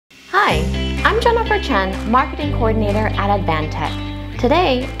Hi, I'm Jennifer Chen, Marketing Coordinator at Advantech.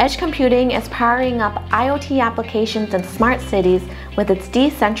 Today, edge computing is powering up IoT applications in smart cities with its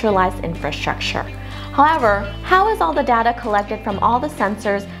decentralized infrastructure. However, how is all the data collected from all the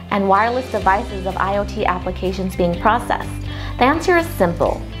sensors and wireless devices of IoT applications being processed? The answer is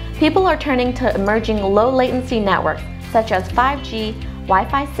simple. People are turning to emerging low-latency networks such as 5G,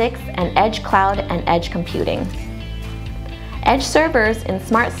 Wi-Fi 6, and edge cloud and edge computing. Edge servers in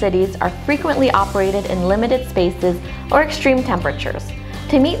smart cities are frequently operated in limited spaces or extreme temperatures.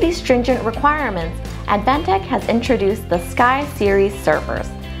 To meet these stringent requirements, Advantech has introduced the SKY series servers.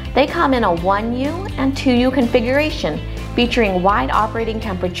 They come in a 1U and 2U configuration, featuring wide operating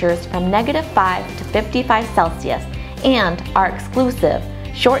temperatures from -5 to 55 Celsius and are exclusive,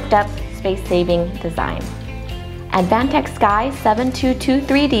 short-depth, space-saving design. Advantech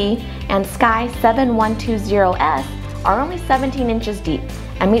SKY-7223D and SKY-7120S are only 17 inches deep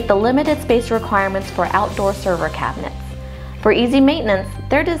and meet the limited space requirements for outdoor server cabinets. For easy maintenance,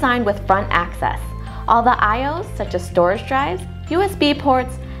 they're designed with front access. All the I/Os, such as storage drives, USB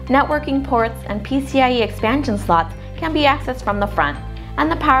ports, networking ports, and PCIe expansion slots can be accessed from the front,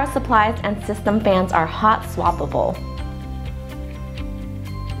 and the power supplies and system fans are hot-swappable.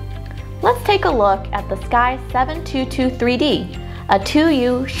 Let's take a look at the SKY-7223D, a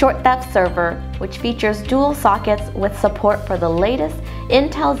 2U short-depth server which features dual sockets with support for the latest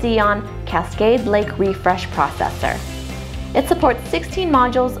Intel Xeon Cascade Lake Refresh processor. It supports 16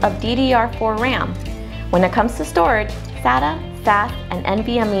 modules of DDR4 RAM. When it comes to storage, SATA, SAS, and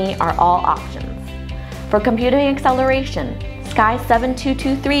NVMe are all options. For computing acceleration,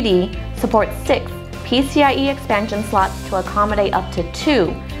 SKY-7223D supports 6 PCIe expansion slots to accommodate up to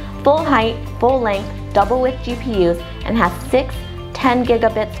 2 full-height, full-length, double-width GPUs and has 6 10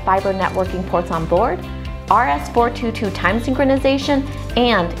 gigabits fiber networking ports on board, RS422 time synchronization,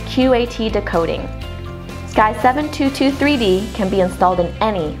 and QAT decoding. SKY-7223D can be installed in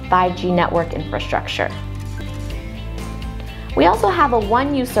any 5G network infrastructure. We also have a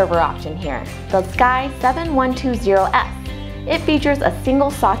 1U server option here, the SKY-7120S. It features a single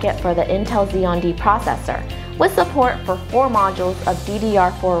socket for the Intel Xeon D processor, with support for 4 modules of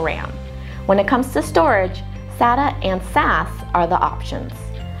DDR4 RAM. When it comes to storage, SATA and SAS are the options.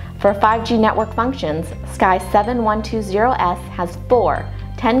 For 5G network functions, SKY-7120S has 4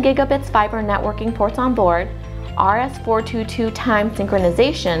 10 gigabits fiber networking ports on board, RS422 time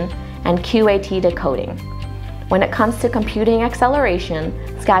synchronization, and QAT decoding. When it comes to computing acceleration,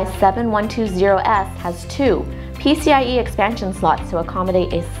 SKY-7120S has 2 PCIe expansion slots to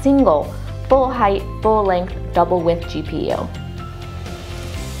accommodate a single full-height, full-length, double-width GPU.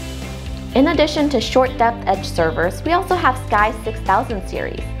 In addition to short-depth edge servers, we also have SKY-6000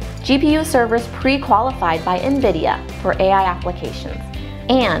 series, GPU servers pre-qualified by NVIDIA for AI applications,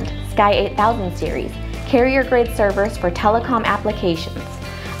 and SKY-8000 series, carrier-grade servers for telecom applications.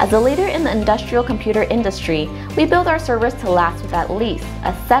 As a leader in the industrial computer industry, we build our servers to last with at least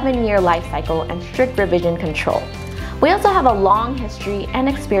a 7-year lifecycle and strict revision control. We also have a long history and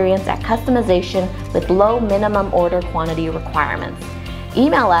experience at customization with low minimum order quantity requirements.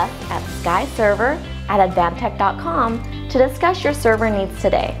 Email us at skyserver@advantech.com to discuss your server needs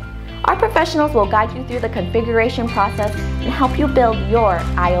today. Our professionals will guide you through the configuration process and help you build your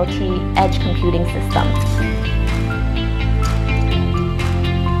IoT edge computing system.